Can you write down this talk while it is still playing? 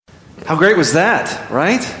How great was that,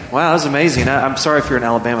 right? Wow, that was amazing. I'm sorry if you're an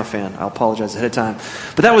Alabama fan. I'll apologize ahead of time.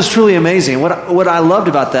 But that was truly amazing. What I loved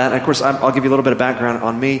about that, and of course I'll give you a little bit of background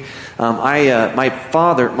on me.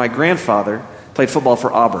 My grandfather played football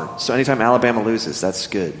for Auburn. So anytime Alabama loses, that's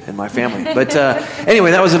good in my family. But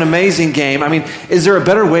anyway, that was an amazing game. I mean, is there a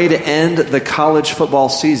better way to end the college football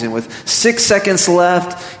season with 6 seconds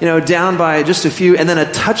left, down by just a few, and then a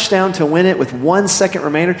touchdown to win it with 1 second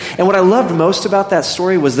remainder? And what I loved most about that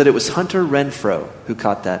story was that it was Hunter Renfrow who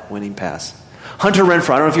caught that winning pass. Hunter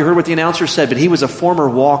Renfrow, I don't know if you heard what the announcer said, but he was a former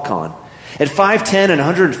walk-on. At 5'10 and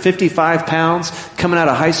 155 pounds, coming out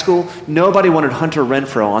of high school, nobody wanted Hunter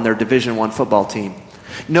Renfrow on their Division I football team.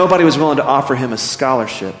 Nobody was willing to offer him a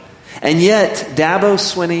scholarship. And yet, Dabo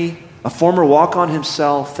Swinney, a former walk-on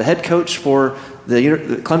himself, the head coach for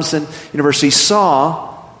the Clemson University,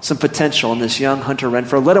 saw some potential in this young Hunter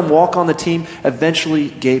Renfrow, let him walk on the team, eventually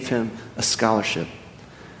gave him a scholarship.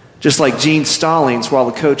 Just like Gene Stallings, while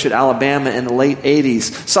the coach at Alabama in the late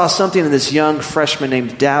 80s, saw something in this young freshman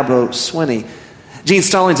named Dabo Swinney. Gene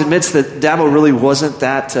Stallings admits that Dabo really wasn't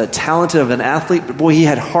that talented of an athlete, but boy, he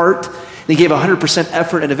had heart, and he gave 100%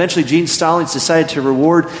 effort, and eventually Gene Stallings decided to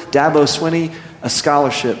reward Dabo Swinney a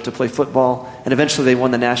scholarship to play football, and eventually they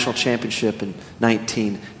won the national championship in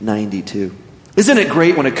 1992. Isn't it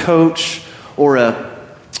great when a coach or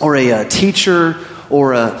a teacher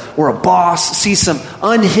or a boss sees some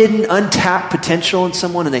unhidden, untapped potential in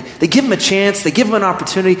someone, and they give them a chance, they give them an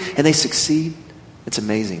opportunity, and they succeed? It's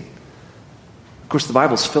amazing. Of course, the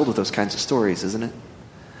Bible's filled with those kinds of stories, isn't it?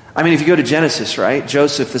 I mean, if you go to Genesis, right?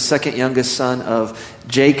 Joseph, the second youngest son of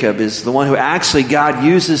Jacob, is the one who actually God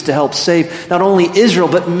uses to help save not only Israel,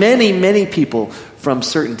 but many, many people from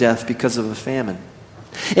certain death because of a famine.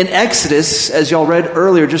 In Exodus, as y'all read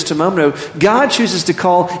earlier just a moment ago, God chooses to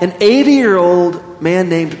call an 80-year-old man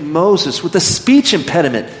named Moses with a speech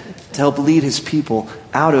impediment to help lead his people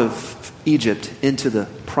out of Egypt into the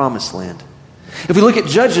promised land. If we look at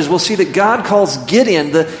Judges, we'll see that God calls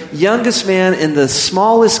Gideon, the youngest man in the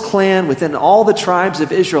smallest clan within all the tribes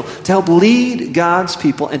of Israel, to help lead God's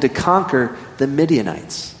people and to conquer the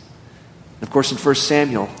Midianites. Of course, in 1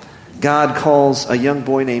 Samuel, God calls a young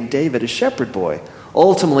boy named David a shepherd boy,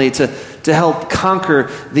 ultimately to help conquer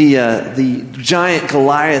the giant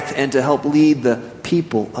Goliath and to help lead the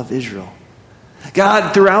people of Israel.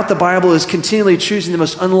 God, throughout the Bible, is continually choosing the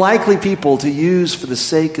most unlikely people to use for the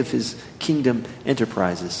sake of his kingdom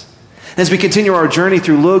enterprises. As we continue our journey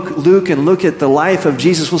through Luke and look at the life of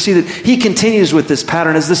Jesus, we'll see that he continues with this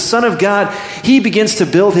pattern. As the Son of God, he begins to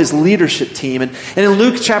build his leadership team. And in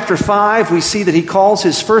Luke chapter 5, we see that he calls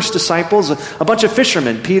his first disciples a bunch of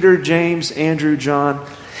fishermen, Peter, James, Andrew, John.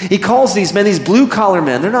 He calls these men, these blue-collar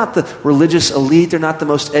men. They're not the religious elite. They're not the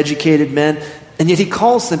most educated men. And yet he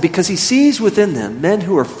calls them because he sees within them men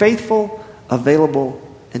who are faithful, available,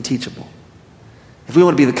 and teachable. If we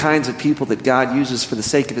want to be the kinds of people that God uses for the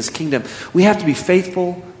sake of his kingdom, we have to be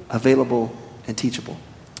faithful, available, and teachable.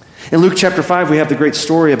 In Luke chapter 5, we have the great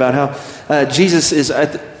story about how Jesus is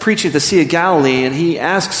preaching at the Sea of Galilee, and he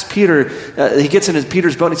asks Peter, he gets in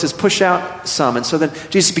Peter's boat, and he says, push out some. And so then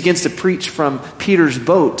Jesus begins to preach from Peter's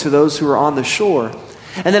boat to those who are on the shore.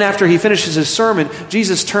 And then after he finishes his sermon,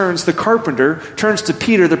 Jesus the carpenter, turns to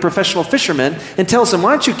Peter, the professional fisherman, and tells him,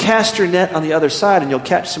 why don't you cast your net on the other side and you'll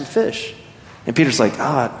catch some fish? And Peter's like,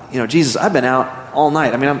 Jesus, I've been out all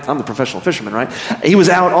night. I mean, I'm the professional fisherman, right? He was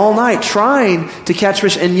out all night trying to catch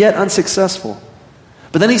fish and yet unsuccessful.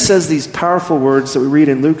 But then he says these powerful words that we read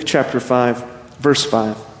in Luke chapter 5, verse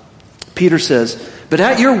 5. Peter says, but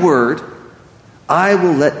at your word, I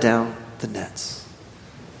will let down the nets.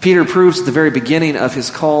 Peter proves at the very beginning of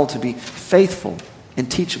his call to be faithful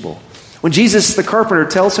and teachable. When Jesus, the carpenter,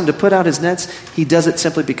 tells him to put out his nets, he does it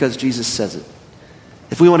simply because Jesus says it.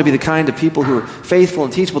 If we want to be the kind of people who are faithful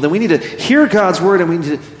and teachable, then we need to hear God's word and we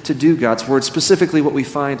need to do God's word, specifically what we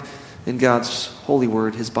find in God's holy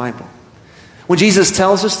word, his Bible. When Jesus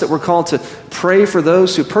tells us that we're called to pray for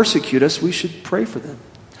those who persecute us, we should pray for them.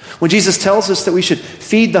 When Jesus tells us that we should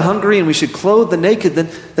feed the hungry and we should clothe the naked, then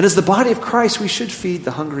as the body of Christ, we should feed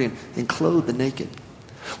the hungry and clothe the naked.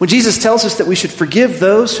 When Jesus tells us that we should forgive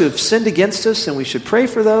those who have sinned against us and we should pray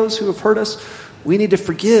for those who have hurt us, we need to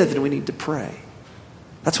forgive and we need to pray.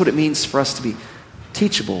 That's what it means for us to be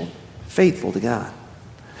teachable, faithful to God.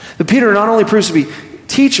 But Peter not only proves to be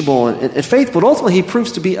teachable and faithful, but ultimately he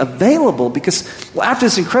proves to be available because after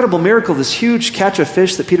this incredible miracle, this huge catch of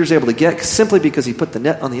fish that Peter's able to get simply because he put the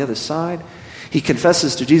net on the other side, he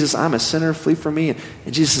confesses to Jesus, I'm a sinner, flee from me.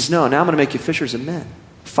 And Jesus says, no, now I'm going to make you fishers of men.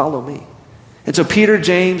 Follow me. And so Peter,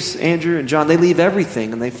 James, Andrew, and John, they leave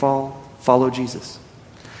everything and they follow Jesus.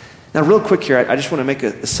 Now, real quick here, I just want to make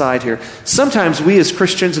a aside here. Sometimes we as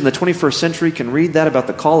Christians in the 21st century can read that about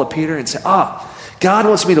the call of Peter and say, God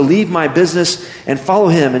wants me to leave my business and follow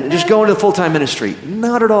him and just go into the full-time ministry.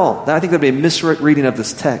 Not at all. I think that would be a misreading of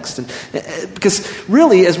this text. Because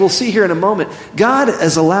really, as we'll see here in a moment, God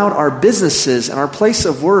has allowed our businesses and our place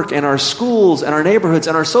of work and our schools and our neighborhoods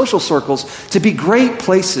and our social circles to be great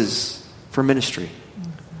places for ministry.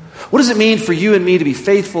 What does it mean for you and me to be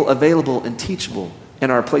faithful, available, and teachable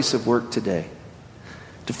in our place of work today?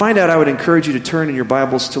 To find out, I would encourage you to turn in your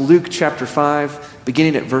Bibles to Luke chapter 5,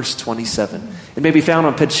 beginning at verse 27. It may be found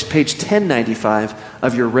on page 1095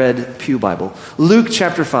 of your red pew Bible. Luke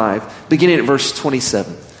chapter 5, beginning at verse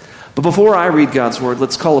 27. But before I read God's word,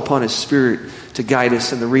 let's call upon his Spirit to guide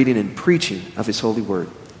us in the reading and preaching of his holy word.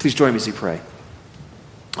 Please join me as we pray.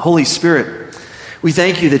 Holy Spirit, we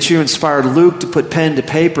thank you that you inspired Luke to put pen to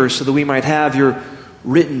paper so that we might have your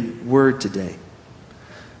written word today.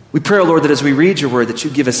 We pray, O Lord, that as we read your word, that you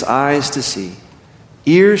give us eyes to see,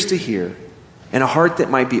 ears to hear, and a heart that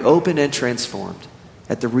might be opened and transformed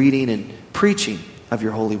at the reading and preaching of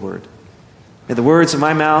your holy word. May the words of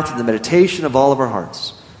my mouth and the meditation of all of our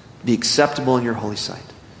hearts be acceptable in your holy sight.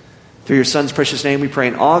 Through your Son's precious name we pray,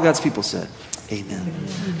 and all God's people said, Amen.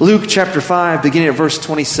 Luke chapter 5, beginning at verse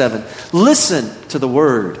 27. Listen to the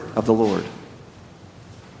word of the Lord.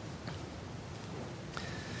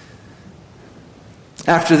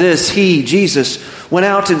 After this, he, Jesus, went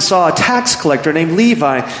out and saw a tax collector named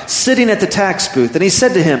Levi sitting at the tax booth. And he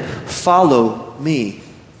said to him, "Follow me."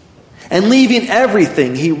 And leaving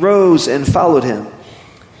everything, he rose and followed him.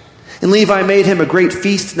 And Levi made him a great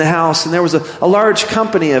feast in the house, and there was a large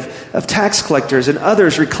company of tax collectors and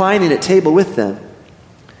others reclining at table with them.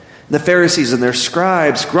 And the Pharisees and their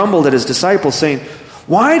scribes grumbled at his disciples, saying,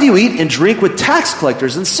 "Why do you eat and drink with tax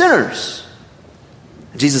collectors and sinners?"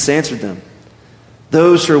 And Jesus answered them,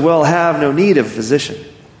 "Those who are well have no need of a physician,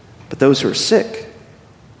 but those who are sick.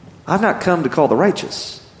 I've not come to call the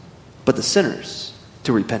righteous, but the sinners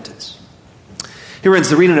to repentance." Here ends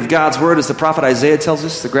the reading of God's word. As the prophet Isaiah tells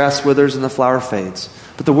us, the grass withers and the flower fades,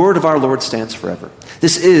 but the word of our Lord stands forever.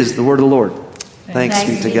 This is the word of the Lord. Thanks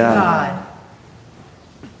be to God.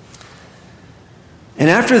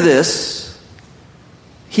 And after this,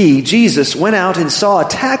 he, Jesus, went out and saw a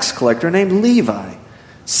tax collector named Levi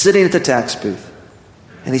sitting at the tax booth.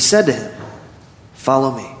 And he said to him,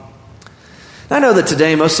 "Follow me." I know that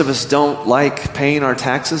today most of us don't like paying our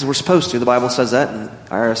taxes. We're supposed to. The Bible says that, and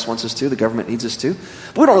IRS wants us to. The government needs us to.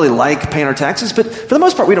 But we don't really like paying our taxes. But for the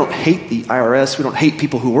most part, we don't hate the IRS. We don't hate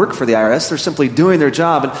people who work for the IRS. They're simply doing their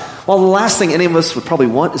job. And while the last thing any of us would probably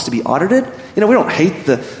want is to be audited, we don't hate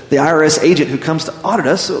the IRS agent who comes to audit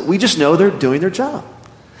us. We just know they're doing their job.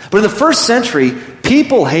 But in the first century,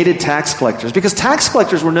 people hated tax collectors because tax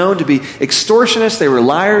collectors were known to be extortionists. They were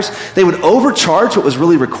liars. They would overcharge what was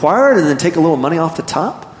really required and then take a little money off the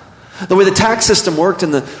top. The way the tax system worked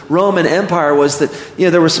in the Roman Empire was that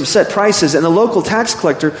there were some set prices, and the local tax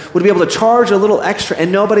collector would be able to charge a little extra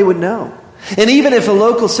and nobody would know. And even if a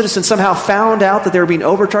local citizen somehow found out that they were being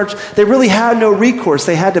overcharged, they really had no recourse.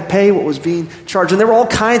 They had to pay what was being charged. And there were all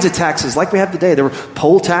kinds of taxes like we have today. There were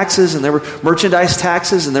poll taxes, and there were merchandise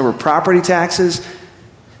taxes, and there were property taxes.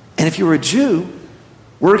 And if you were a Jew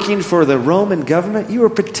working for the Roman government, you were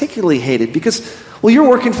particularly hated because, you're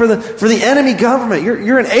working for the enemy government.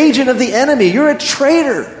 You're an agent of the enemy. You're a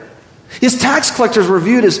traitor. His tax collectors were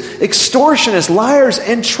viewed as extortionists, liars,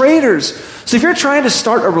 and traitors. So if you're trying to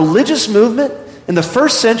start a religious movement in the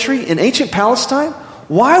first century in ancient Palestine,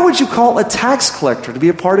 why would you call a tax collector to be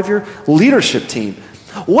a part of your leadership team?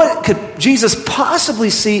 What could Jesus possibly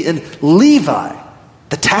see in Levi,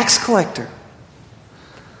 the tax collector?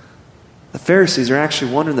 The Pharisees are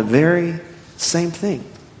actually wondering the very same thing.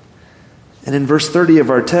 And in verse 30 of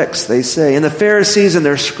our text, they say, "And the Pharisees and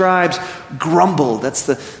their scribes grumbled." That's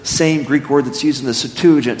the same Greek word that's used in the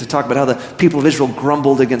Septuagint to talk about how the people of Israel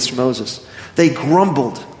grumbled against Moses. They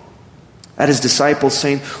grumbled at his disciples,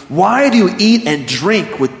 saying, "Why do you eat and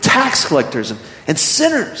drink with tax collectors and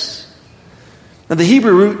sinners?" Now the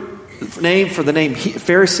Hebrew root name for the name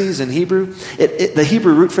Pharisees in Hebrew, the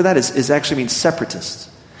Hebrew root for that is actually means separatists.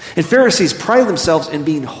 And Pharisees prided themselves in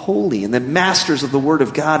being holy and the masters of the Word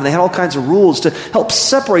of God. And they had all kinds of rules to help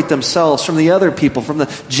separate themselves from the other people, from the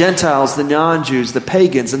Gentiles, the non-Jews, the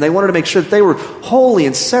pagans. And they wanted to make sure that they were holy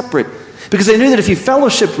and separate because they knew that if you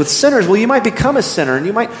fellowshiped with sinners, you might become a sinner and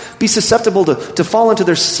you might be susceptible to fall into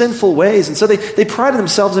their sinful ways. And so they prided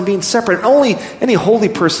themselves in being separate. And only any holy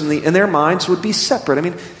person in their minds would be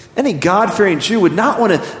separate. Any God-fearing Jew would not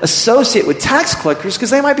want to associate with tax collectors because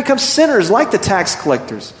they might become sinners like the tax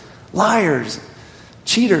collectors, liars,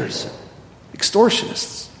 cheaters,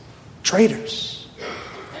 extortionists. traitors.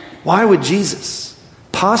 Why would Jesus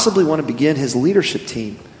possibly want to begin his leadership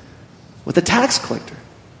team with a tax collector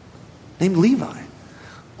named Levi?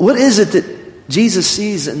 What is it that Jesus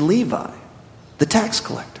sees in Levi, the tax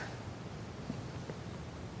collector?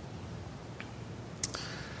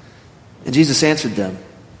 And Jesus answered them,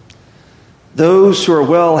 "Those who are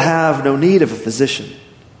well have no need of a physician,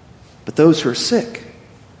 but those who are sick.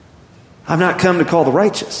 I've not come to call the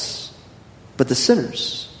righteous, but the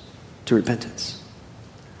sinners to repentance."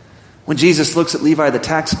 When Jesus looks at Levi the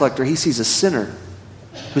tax collector, he sees a sinner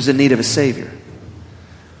who's in need of a Savior.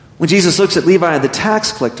 When Jesus looks at Levi the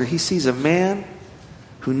tax collector, he sees a man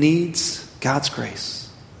who needs God's grace.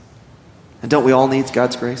 And don't we all need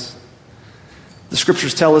God's grace? The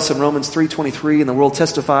scriptures tell us in Romans 3:23, and the world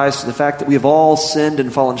testifies to the fact that we have all sinned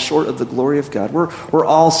and fallen short of the glory of God. We're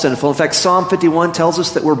all sinful. In fact, Psalm 51 tells us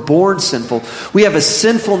that we're born sinful. We have a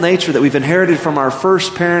sinful nature that we've inherited from our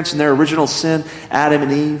first parents in their original sin, Adam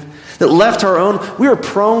and Eve, that left our own. We are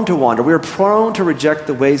prone to wander. We are prone to reject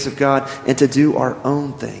the ways of God and to do our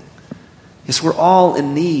own thing. Yes, we're all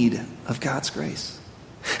in need of God's grace.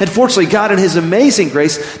 And fortunately, God in his amazing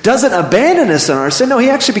grace doesn't abandon us in our sin. No, he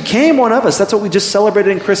actually became one of us. That's what we just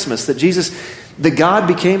celebrated in Christmas, that God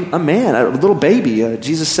became a man, a little baby.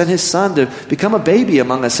 Jesus sent his son to become a baby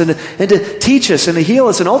among us and to teach us and to heal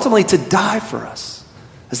us and ultimately to die for us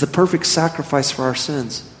as the perfect sacrifice for our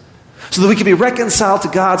sins, so that we can be reconciled to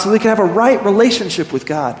God, so that we can have a right relationship with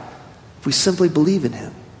God if we simply believe in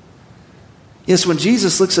him. Yes, when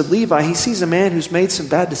Jesus looks at Levi, he sees a man who's made some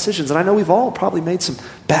bad decisions. And I know we've all probably made some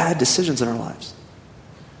bad decisions in our lives.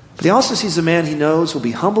 But he also sees a man he knows will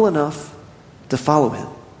be humble enough to follow him.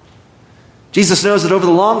 Jesus knows that over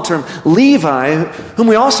the long term, Levi, whom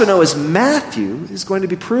we also know as Matthew, is going to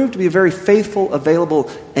be proved to be a very faithful,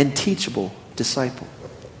 available, and teachable disciple.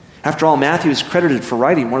 After all, Matthew is credited for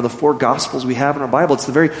writing one of the 4 Gospels we have in our Bible. It's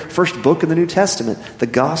the very first book in the New Testament, the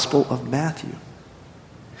Gospel of Matthew.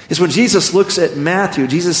 Is when Jesus looks at Matthew,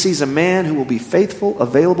 Jesus sees a man who will be faithful,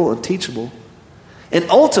 available, and teachable. And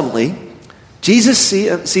ultimately, Jesus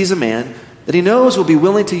sees a man that he knows will be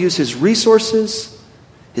willing to use his resources,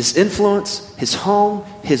 his influence, his home,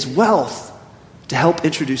 his wealth to help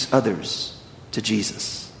introduce others to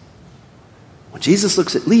Jesus. When Jesus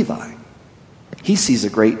looks at Levi, he sees a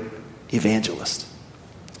great evangelist.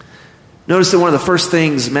 Notice that one of the first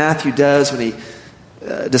things Matthew does when he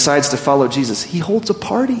decides to follow Jesus, he holds a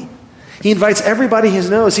party. He invites everybody he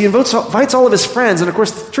knows. He invites all of his friends. And of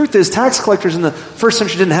course, the truth is, tax collectors in the first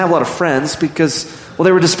century didn't have a lot of friends because, well,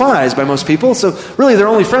 they were despised by most people. So really, their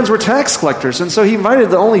only friends were tax collectors. And so he invited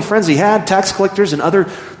the only friends he had, tax collectors and other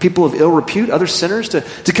people of ill repute, other sinners, to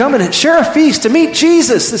come and share a feast, to meet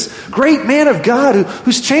Jesus, this great man of God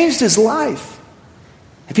who's changed his life.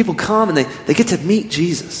 And people come and they get to meet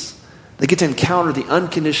Jesus. They get to encounter the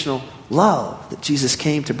unconditional love that Jesus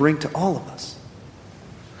came to bring to all of us.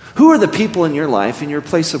 Who are the people in your life, in your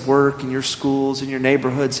place of work, in your schools, in your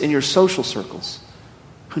neighborhoods, in your social circles,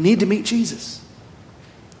 who need to meet Jesus?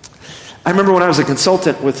 I remember when I was a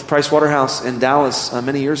consultant with Price Waterhouse in Dallas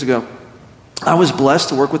many years ago, I was blessed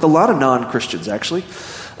to work with a lot of non-Christians, actually.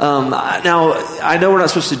 Now, I know we're not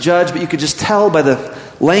supposed to judge, but you could just tell by the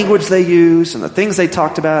language they used and the things they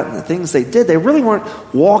talked about and the things they did. They really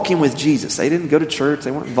weren't walking with Jesus. They didn't go to church.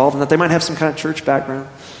 They weren't involved in that. They might have some kind of church background.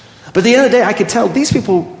 But at the end of the day, I could tell these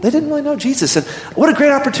people, they didn't really know Jesus. And what a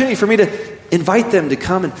great opportunity for me to invite them to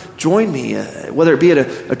come and join me, whether it be at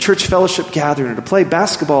a church fellowship gathering or to play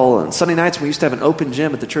basketball on Sunday nights when we used to have an open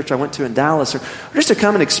gym at the church I went to in Dallas, or just to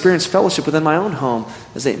come and experience fellowship within my own home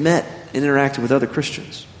as they met and interacted with other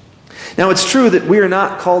Christians. Now, it's true that we are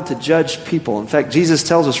not called to judge people. In fact, Jesus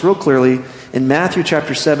tells us real clearly in Matthew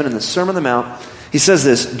chapter 7 in the Sermon on the Mount, he says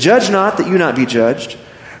this, "Judge not that you not be judged,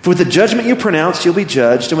 for with the judgment you pronounce you'll be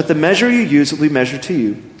judged, and with the measure you use it will be measured to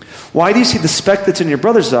you. Why do you see the speck that's in your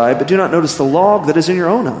brother's eye, but do not notice the log that is in your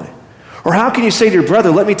own eye? Or how can you say to your brother,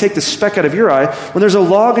 let me take the speck out of your eye, when there's a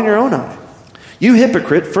log in your own eye? You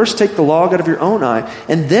hypocrite, first take the log out of your own eye,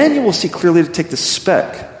 and then you will see clearly to take the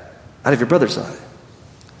speck out of your brother's eye."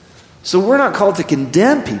 So we're not called to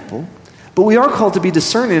condemn people, but we are called to be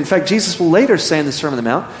discerning. In fact, Jesus will later say in the Sermon on the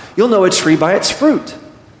Mount, you'll know a tree by its fruit.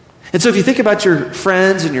 And so if you think about your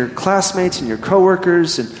friends and your classmates and your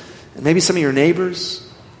coworkers and maybe some of your neighbors,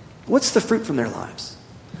 what's the fruit from their lives?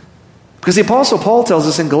 Because the Apostle Paul tells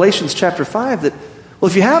us in Galatians chapter 5 that, well,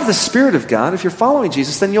 if you have the Spirit of God, if you're following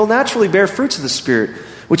Jesus, then you'll naturally bear fruits of the Spirit,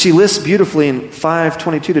 which he lists beautifully in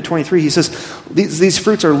 5:22 to 23. He says, these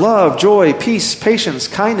fruits are love, joy, peace, patience,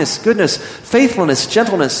 kindness, goodness, faithfulness,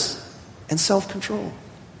 gentleness, and self-control.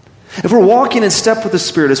 If we're walking in step with the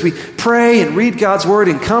Spirit, as we pray and read God's Word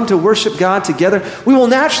and come to worship God together, we will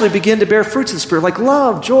naturally begin to bear fruits of the Spirit like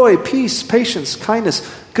love, joy, peace, patience, kindness,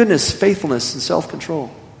 goodness, faithfulness, and self-control.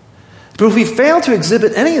 But if we fail to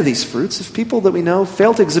exhibit any of these fruits, if people that we know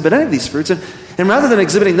fail to exhibit any of these fruits, and rather than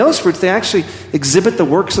exhibiting those fruits, they actually exhibit the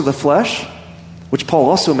works of the flesh, which Paul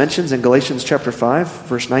also mentions in Galatians chapter 5,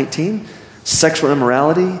 verse 19, sexual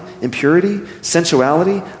immorality, impurity,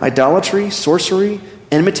 sensuality, idolatry, sorcery,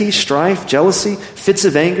 enmity, strife, jealousy, fits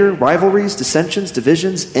of anger, rivalries, dissensions,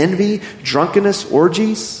 divisions, envy, drunkenness,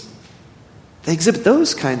 orgies. They exhibit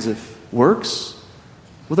those kinds of works.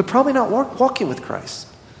 Well, they're probably not walking with Christ.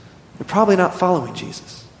 They're probably not following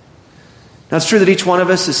Jesus. Now, it's true that each one of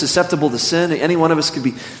us is susceptible to sin. Any one of us could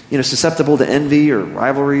be, susceptible to envy or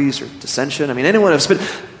rivalries or dissension. Any one of us.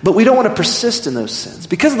 But we don't want to persist in those sins.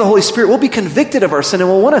 Because of the Holy Spirit, we'll be convicted of our sin and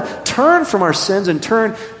we'll want to turn from our sins and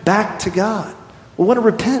turn back to God. We'll want to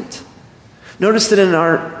repent. Notice that in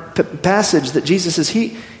our passage that Jesus says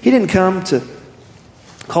he didn't come to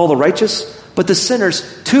call the righteous, but the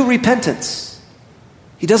sinners to repentance.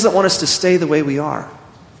 He doesn't want us to stay the way we are.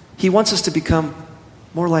 He wants us to become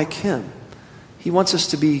more like Him. He wants us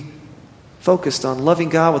to be focused on loving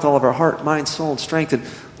God with all of our heart, mind, soul, and strength, and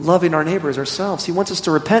loving our neighbor as ourselves. He wants us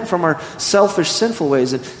to repent from our selfish, sinful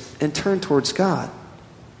ways and turn towards God.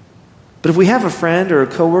 But if we have a friend or a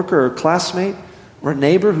coworker or a classmate or a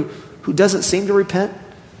neighbor who doesn't seem to repent,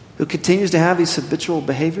 who continues to have these habitual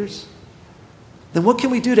behaviors, then what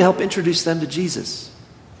can we do to help introduce them to Jesus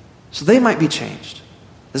so they might be changed,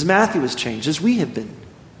 as Matthew was changed, as we have been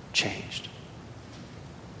changed?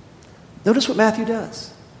 Notice what Matthew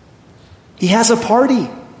does. He has a party.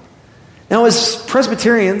 Now, as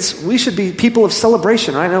Presbyterians, we should be people of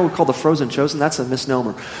celebration. Right? I know we're called the frozen chosen. That's a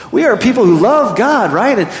misnomer. We are people who love God,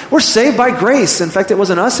 right? And we're saved by grace. In fact, it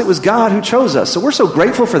wasn't us, it was God who chose us. So we're so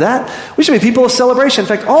grateful for that. We should be people of celebration. In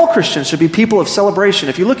fact, all Christians should be people of celebration.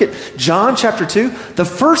 If you look at John chapter 2, the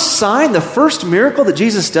first sign, the first miracle that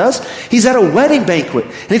Jesus does, he's at a wedding banquet.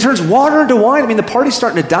 And he turns water into wine. The party's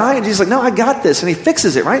starting to die. And Jesus is like, no, I got this. And he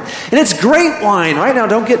fixes it, right? And it's great wine, right? Now,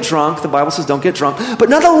 don't get drunk. The Bible says don't get drunk. But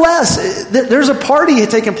nonetheless, there's a party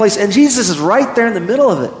taking place, and Jesus is right there in the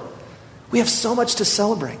middle of it. We have so much to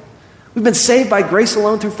celebrate. We've been saved by grace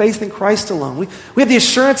alone through faith in Christ alone. We have the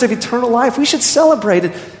assurance of eternal life. We should celebrate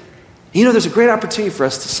it. There's a great opportunity for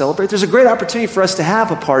us to celebrate. There's a great opportunity for us to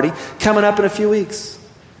have a party coming up in a few weeks.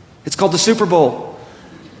 It's called the Super Bowl.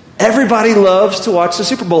 Everybody loves to watch the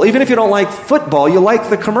Super Bowl. Even if you don't like football, you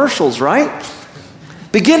like the commercials, right?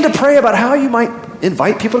 Begin to pray about how you might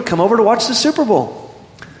invite people to come over to watch the Super Bowl.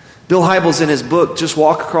 Bill Hybels, in his book, Just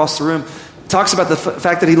Walk Across the Room, talks about the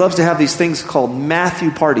fact that he loves to have these things called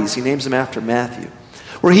Matthew parties. He names them after Matthew,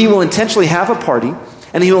 where he will intentionally have a party,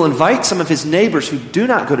 and he will invite some of his neighbors who do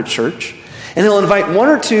not go to church, and he'll invite one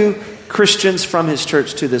or two Christians from his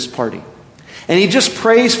church to this party. And he just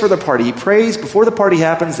prays for the party. He prays before the party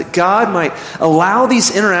happens that God might allow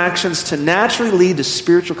these interactions to naturally lead to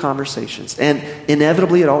spiritual conversations. And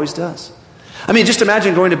inevitably, it always does. Just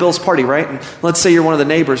imagine going to Bill's party, right? And let's say you're one of the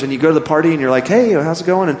neighbors and you go to the party and you're like, hey, how's it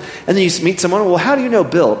going? And then you meet someone. Well, how do you know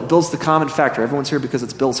Bill? Bill's the common factor. Everyone's here because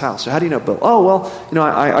it's Bill's house. So how do you know Bill? Oh, well,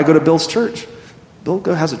 I go to Bill's church. Bill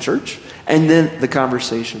has a church. And then the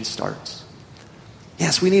conversation starts.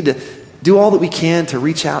 Yes, we need to do all that we can to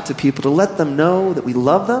reach out to people, to let them know that we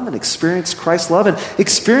love them and experience Christ's love and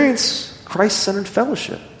experience Christ-centered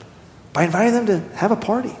fellowship by inviting them to have a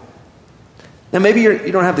party. Now, maybe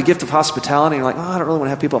you don't have the gift of hospitality, and you're like, I don't really want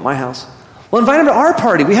to have people at my house. Well, invite them to our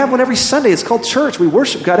party. We have one every Sunday. It's called church. We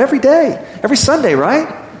worship God every day, every Sunday, right?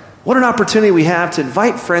 What an opportunity we have to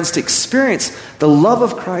invite friends to experience the love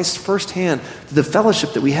of Christ firsthand through the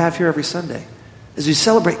fellowship that we have here every Sunday as we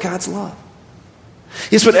celebrate God's love.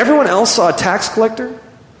 Yes, when everyone else saw a tax collector,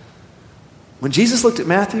 when Jesus looked at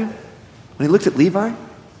Matthew, when he looked at Levi,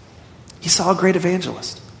 he saw a great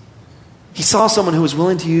evangelist. He saw someone who was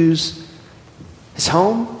willing to use his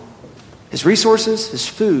home, his resources, his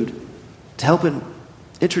food to help him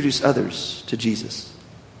introduce others to Jesus.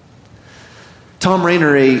 Tom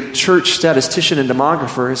Rainer, a church statistician and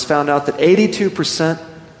demographer, has found out that 82%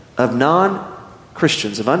 of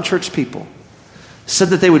non-Christians, of unchurched people, said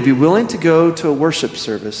that they would be willing to go to a worship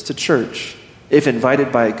service, to church, if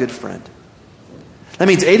invited by a good friend. That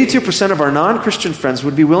means 82% of our non-Christian friends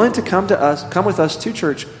would be willing to come with us to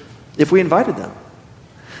church if we invited them.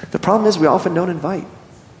 The problem is we often don't invite.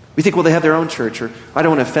 We think, well, they have their own church, or I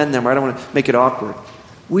don't want to offend them, or I don't want to make it awkward.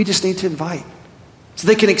 We just need to invite so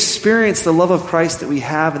they can experience the love of Christ that we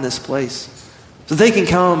have in this place, so they can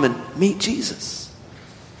come and meet Jesus,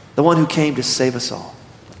 the one who came to save us all.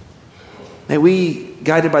 may we,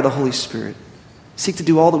 guided by the Holy Spirit, seek to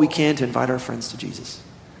do all that we can to invite our friends to Jesus.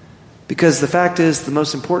 Because the fact is, the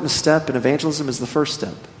most important step in evangelism is the first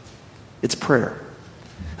step. It's prayer.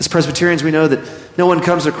 As Presbyterians, we know that no one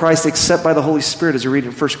comes to Christ except by the Holy Spirit, as we read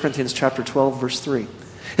in 1 Corinthians chapter 12, verse 3.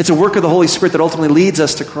 It's a work of the Holy Spirit that ultimately leads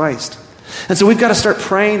us to Christ. And so we've got to start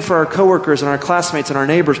praying for our coworkers and our classmates and our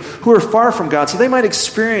neighbors who are far from God, so they might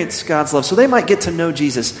experience God's love, so they might get to know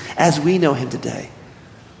Jesus as we know him today,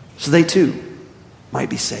 so they too might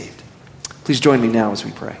be saved. Please join me now as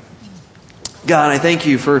we pray. God, I thank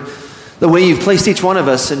you for the way you've placed each one of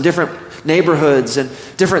us in different neighborhoods and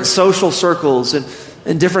different social circles and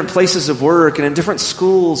in different places of work and in different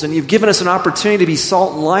schools, and you've given us an opportunity to be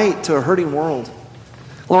salt and light to a hurting world.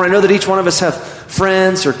 Lord, I know that each one of us have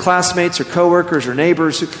friends or classmates or coworkers or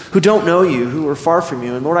neighbors who don't know you, who are far from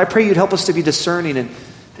you. And Lord, I pray you'd help us to be discerning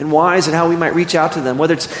and wise in how we might reach out to them,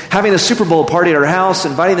 whether it's having a Super Bowl party at our house,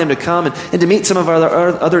 inviting them to come and to meet some of our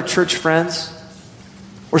other church friends,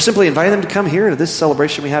 or simply inviting them to come here to this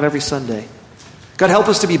celebration we have every Sunday. God, help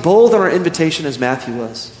us to be bold on our invitation as Matthew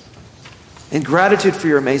was. In gratitude for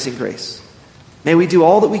your amazing grace, may we do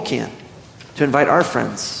all that we can to invite our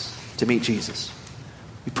friends to meet Jesus.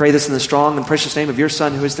 We pray this in the strong and precious name of your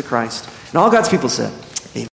Son, who is the Christ. And all God's people said,